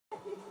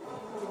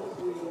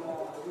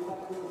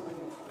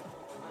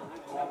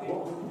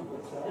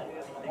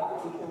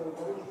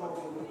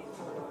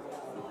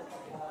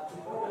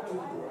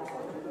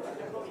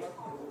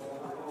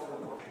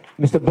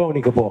Mr.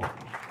 Janhvi Kapoor.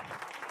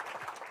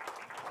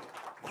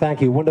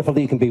 Thank you. Wonderful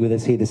that you can be with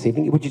us here this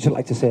evening. Would you just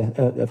like to say...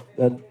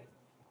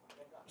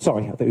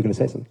 sorry, I thought you were going to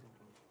say something.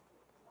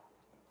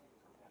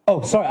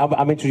 Oh, sorry,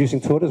 I'm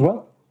introducing Todd as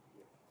well.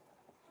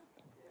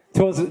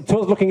 Todd's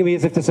looking at me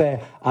as if to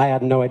say, I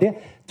had no idea.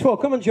 Tor,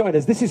 come and join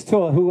us. This is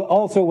Tor, who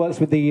also works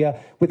with the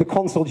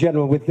Consul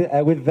General, with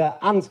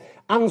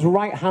Anne's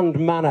right-hand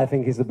man, I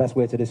think is the best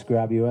way to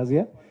describe you as,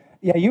 yeah?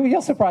 Yeah,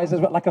 you're surprised as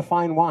well, like a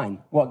fine wine.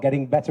 What,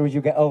 getting better as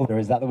you get older?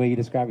 Is that the way you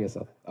describe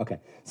yourself? Okay,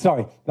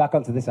 sorry, back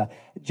onto this side.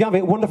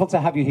 Janhvi, wonderful to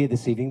have you here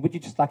this evening. Would you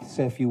just like to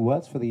say a few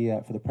words for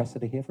the press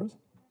that are here for us?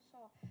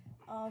 Sure.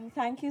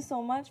 Thank you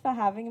so much for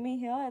having me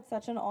here. It's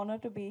such an honor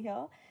to be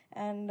here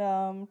and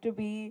to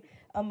be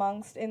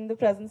in the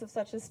presence of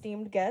such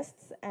esteemed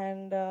guests.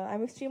 And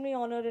I'm extremely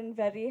honored and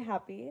very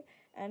happy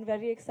and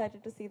very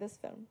excited to see this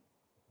film.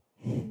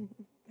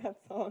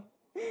 That's all.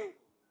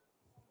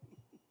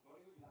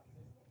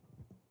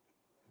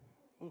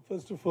 Well,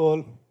 first of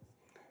all,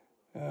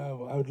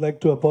 I would like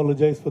to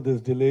apologize for this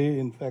delay.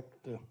 In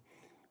fact,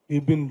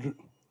 we've been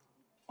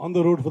on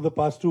the road for the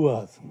past 2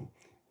 hours.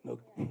 You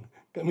know,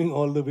 coming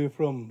all the way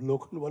from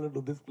Lokhandwala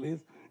to this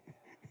place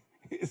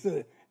is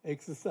an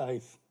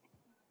exercise.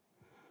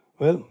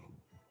 Well,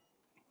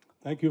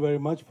 thank you very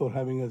much for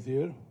having us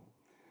here.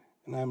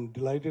 And I'm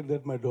delighted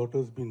that my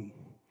daughter's been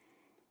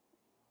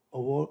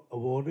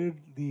awarded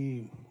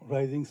the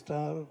Rising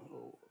Star.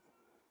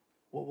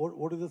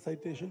 What is the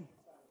citation?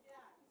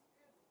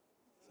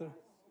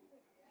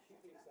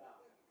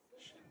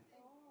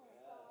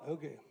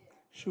 Okay,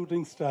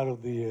 Shooting Star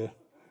of the Year.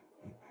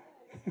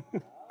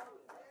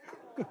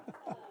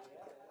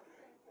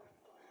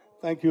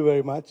 Thank you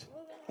very much.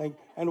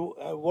 And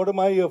what am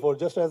I here for?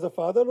 Just as a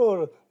father,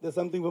 or there's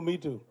something for me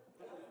too?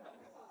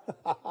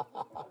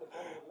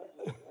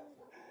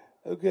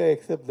 Okay,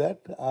 except that,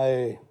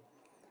 I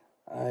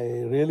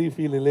really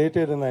feel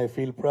elated and I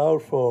feel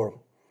proud for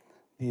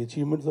the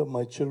achievements of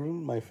my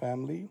children, my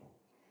family,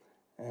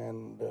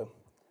 and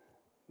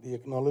the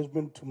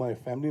acknowledgement to my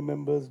family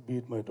members, be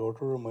it my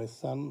daughter or my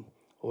son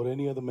or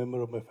any other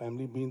member of my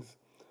family, means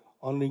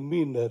honoring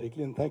me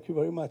indirectly, and thank you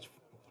very much for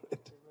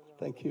it.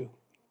 Thank you.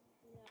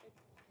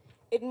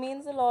 It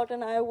means a lot,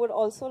 and I would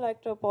also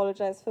like to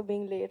apologize for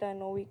being late. I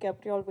know we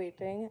kept you all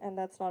waiting, and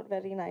that's not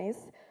very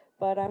nice,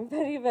 but I'm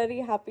very,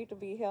 very happy to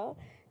be here,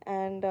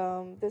 and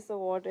this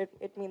award,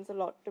 it means a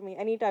lot to me.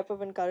 Any type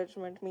of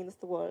encouragement means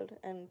the world,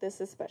 and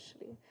this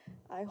especially.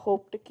 I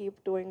hope to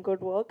keep doing good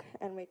work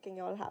and making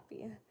you all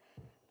happy.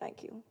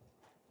 Thank you.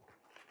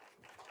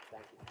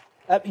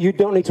 You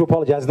don't need to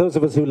apologise. Those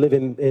of us who live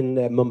in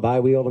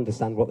Mumbai, we all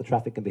understand what the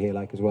traffic can be here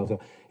like as well. So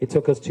it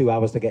took us 2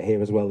 hours to get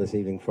here as well this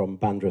evening from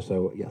Bandra.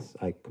 So yes,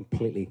 I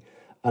completely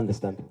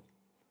understand.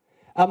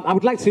 I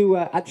would like to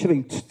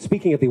actually,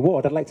 speaking of the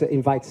award, I'd like to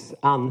invite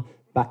Anne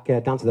back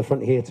down to the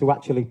front here to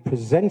actually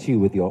present you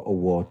with your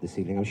award this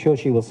evening. I'm sure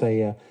she will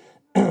say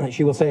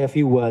a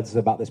few words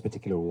about this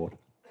particular award.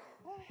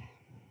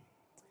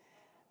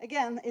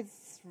 Again,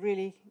 it's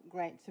really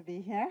great to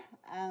be here,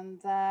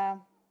 and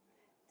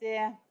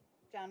dear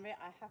Janhvi,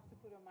 I have to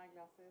put on my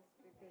glasses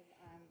because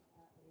I'm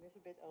a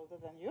little bit older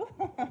than you.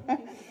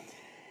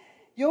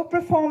 Your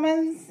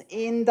performance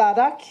in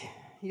Dadak,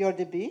 your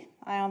debut,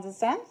 I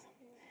understand,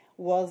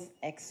 was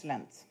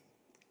excellent.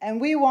 And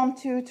we want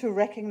to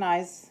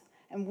recognize,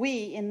 and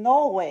we in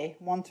Norway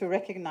want to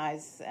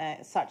recognize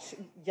such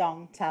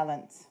young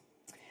talent.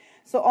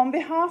 So on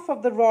behalf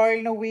of the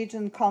Royal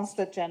Norwegian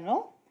Consulate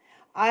General,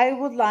 I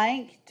would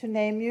like to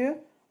name you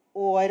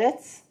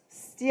Årets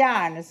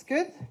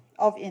Stjerneskudd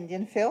of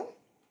Indian Film.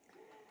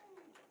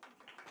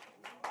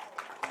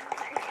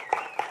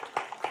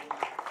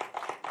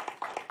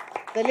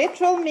 The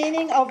literal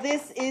meaning of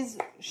this is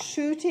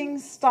Shooting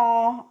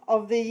Star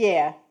of the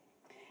Year.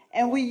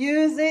 And we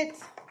use it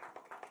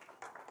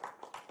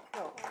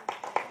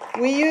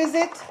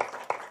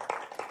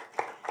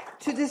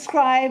to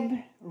describe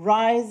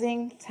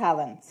rising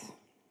talent.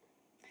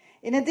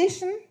 In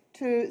addition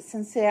to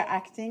sincere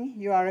acting,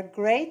 you are a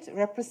great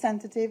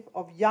representative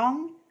of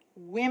young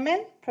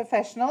women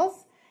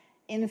professionals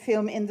in the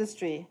film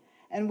industry.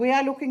 And we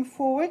are looking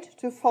forward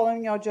to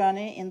following your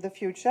journey in the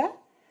future.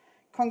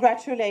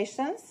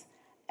 Congratulations,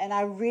 and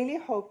I really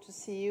hope to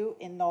see you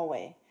in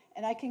Norway.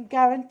 And I can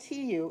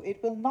guarantee you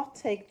it will not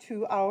take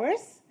 2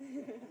 hours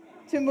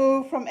to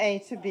move from A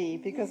to B,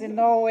 because in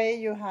Norway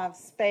you have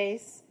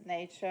space,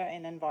 nature,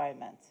 and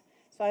environment.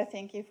 So I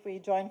think if we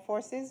join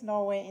forces,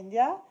 Norway,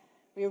 India,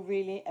 we're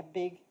really a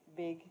big,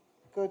 big,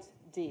 good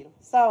deal.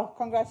 So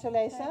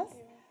congratulations.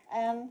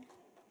 And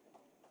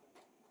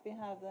we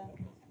have the...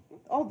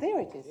 Oh, there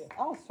it is.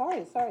 Oh,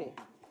 sorry.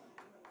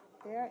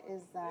 Here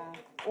is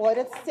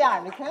Årets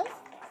Stjernekunst.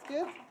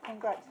 Good.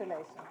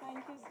 Congratulations.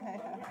 Thank you so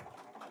much.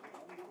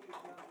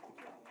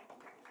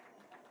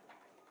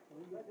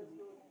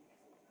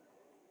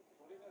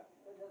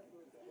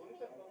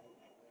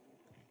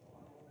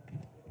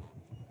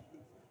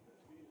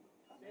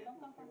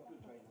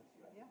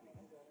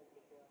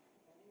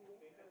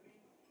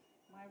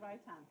 My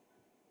right hand.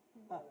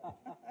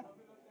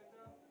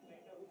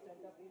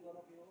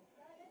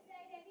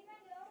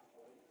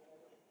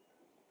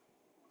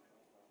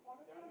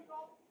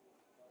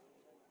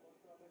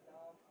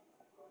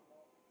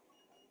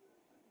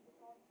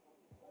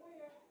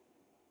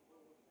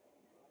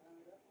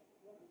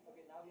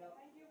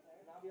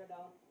 Now we are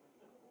down.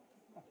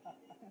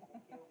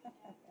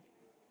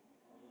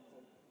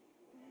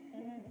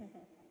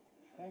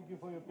 Thank you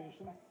for your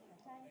patience.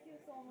 Thank you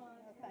so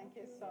much. Thank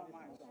you so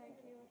much. Thank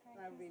you.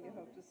 I really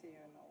hope to see you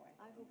in Norway.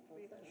 I hope to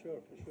be there. Sure,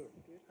 for sure.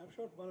 I'm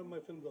sure one of my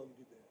films will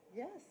be there.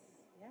 Yes,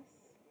 yes.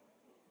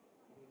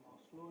 In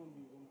Oslo, and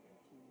we went to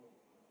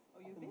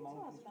Oh, you've in been to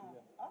mountains, Oslo?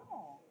 yeah.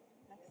 Oh,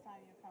 next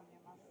time you come, you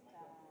must,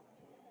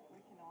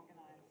 we can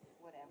organize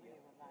whatever you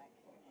would like.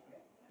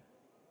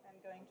 And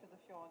going to the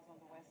fjords on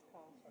the west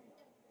coast.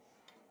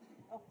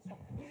 Oh,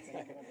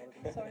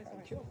 sorry.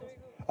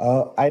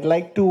 I'd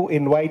like to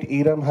invite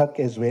Iram Haq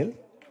as well.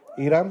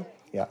 Iram,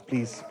 yeah,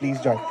 please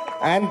join.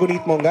 And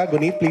Guneet Monga.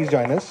 Guneet, please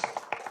join us.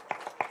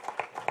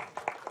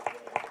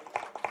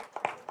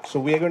 So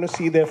we are going to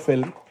see their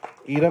film.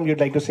 Iram, you'd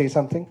like to say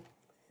something?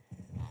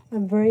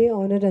 I'm very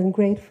honored and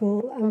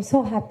grateful. I'm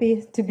so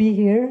happy to be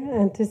here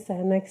and to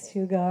stand next to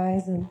you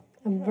guys. And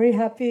I'm very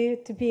happy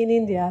to be in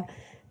India.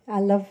 I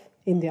love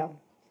India.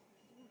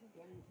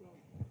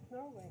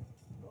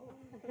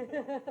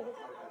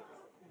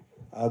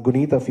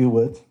 Guneet, a few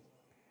words.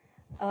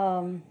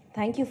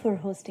 Thank you for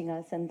hosting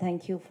us, and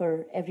thank you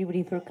for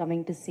everybody for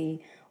coming to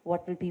see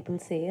What Will People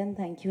Say, and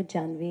thank you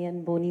Janhvi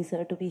and Boni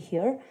sir to be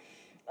here.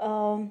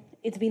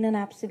 It's been an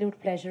absolute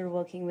pleasure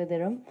working with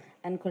Iram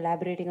and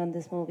collaborating on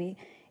this movie.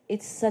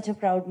 It's such a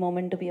proud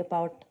moment to be a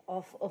part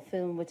of a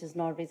film which is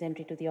Norway's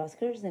entry to the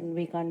Oscars, and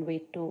we can't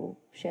wait to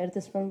share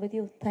this film with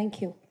you.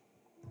 Thank you.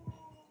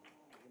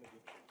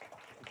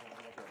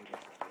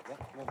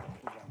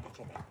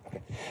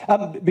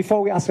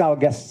 Before we ask our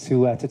guests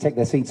to take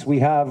their seats, we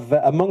have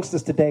amongst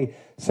us today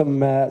some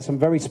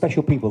very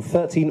special people,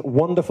 13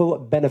 wonderful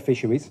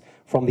beneficiaries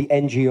from the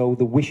NGO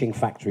The Wishing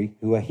Factory,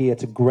 who are here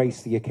to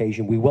grace the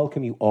occasion. We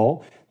welcome you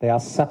all. They are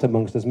sat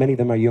amongst us. Many of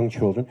them are young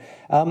children.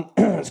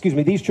 Excuse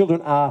me, these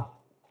children are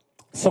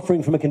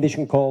suffering from a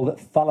condition called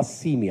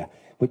thalassemia,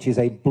 which is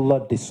a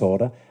blood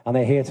disorder, and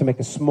they're here to make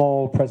a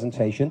small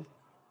presentation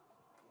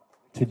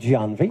to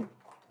Janhvi.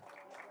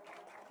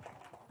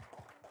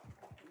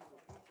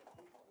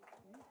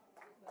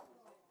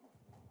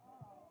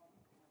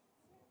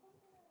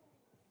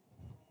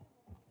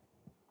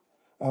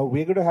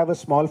 We're going to have a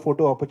small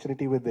photo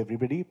opportunity with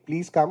everybody.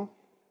 Please come,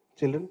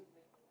 children,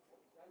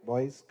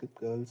 boys,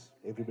 girls,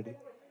 everybody.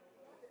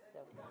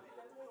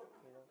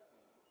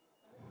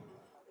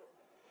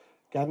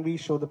 Can we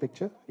show the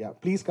picture? Yeah,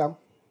 please come.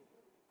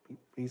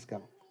 Please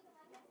come.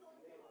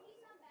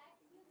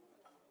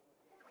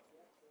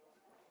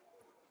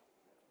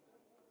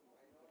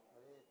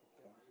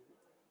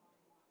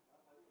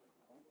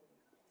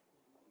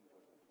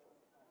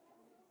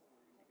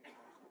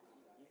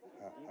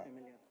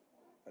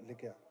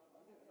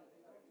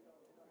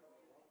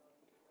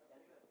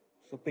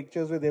 So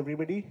pictures with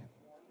everybody.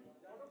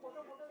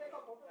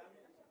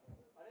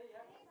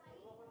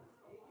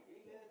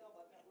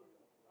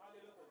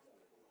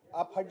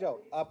 आप हट जाओ,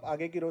 आप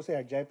आगे की रो से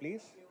हट जाए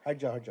please, हट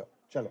जाओ,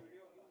 चलो.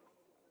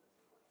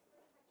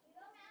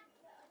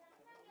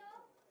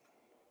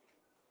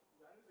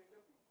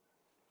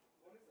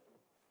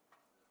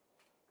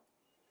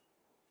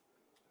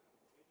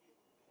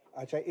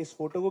 अच्छा, इस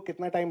फोटो को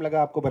कितना टाइम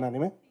लगा आपको बनाने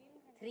में?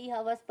 3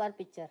 hours per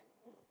picture.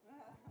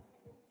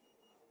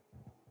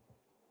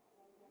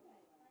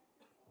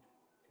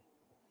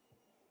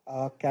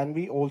 Can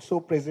we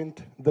also present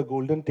the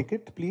golden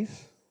ticket,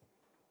 please?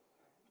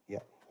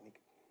 Yeah.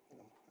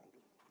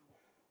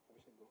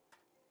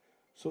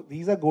 So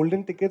these are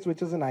golden tickets,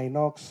 which is an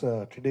Inox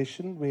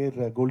tradition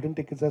where golden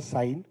tickets are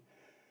signed.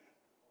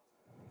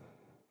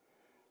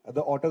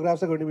 The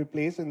autographs are going to be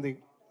placed and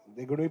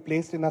they're going to be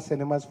placed in our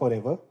cinemas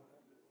forever.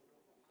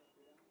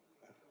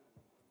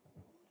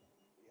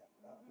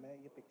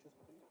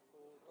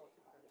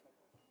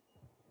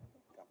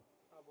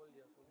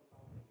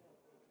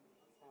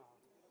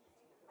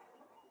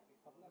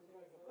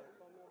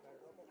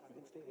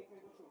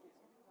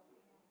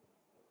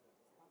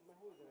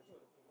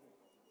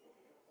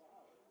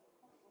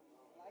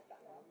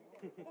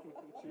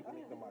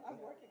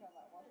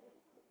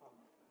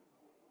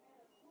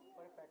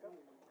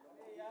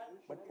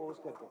 But pose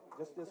करके,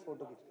 just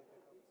photo खींचते.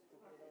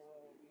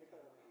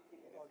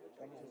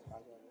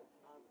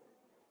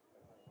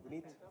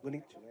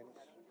 Guneet,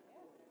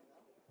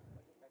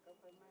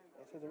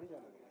 ऐसे थोड़ी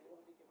जाना है.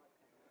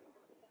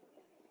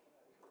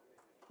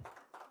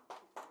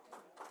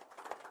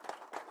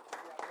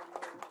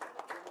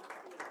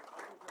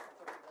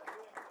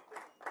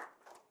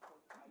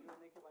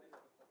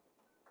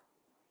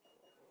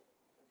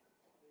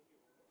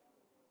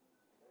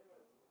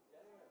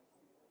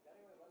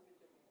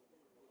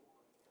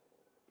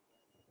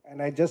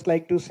 And I'd just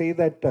like to say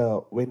that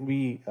when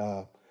we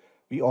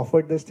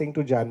offered this thing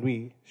to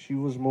Janhvi, she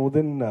was more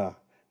than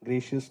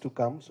gracious to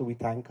come, so we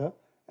thank her.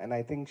 And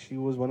I think she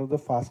was one of the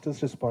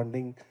fastest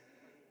responding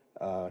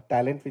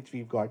talent which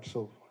we've got.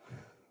 So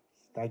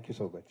thank you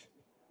so much.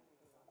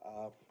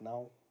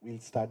 Now we'll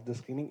start the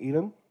screening.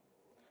 Iram,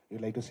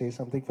 you'd like to say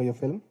something for your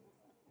film?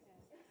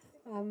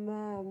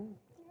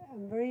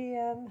 I'm very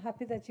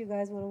happy that you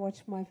guys want to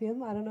watch my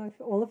film. I don't know if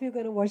all of you are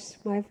going to watch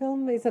my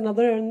film. It's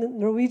another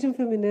Norwegian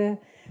film in the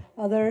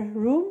other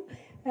room.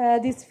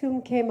 This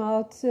film came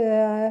out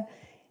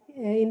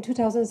in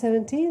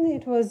 2017.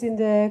 It was in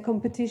the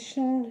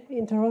competition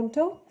in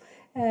Toronto.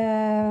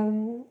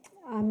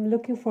 I'm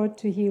looking forward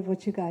to hear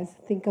what you guys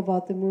think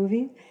about the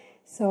movie.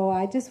 So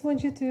I just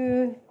want you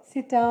to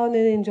sit down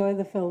and enjoy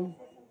the film.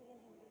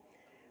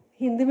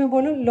 Hindi mein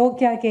bolo, log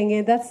kya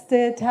kenge? That's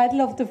the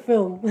title of the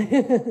film.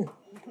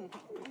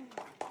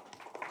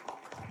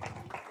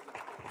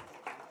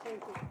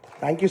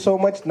 Thank you so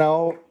much.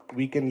 Now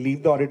we can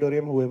leave the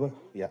auditorium, whoever.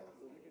 Yeah.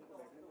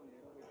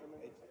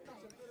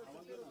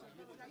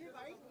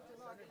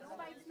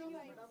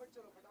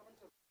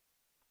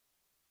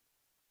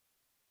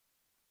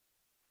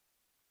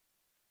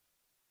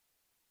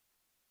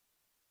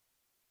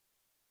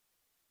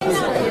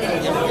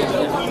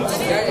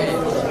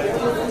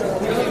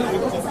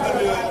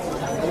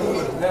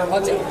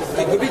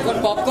 Could be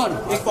popcorn.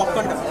 Take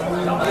popcorn.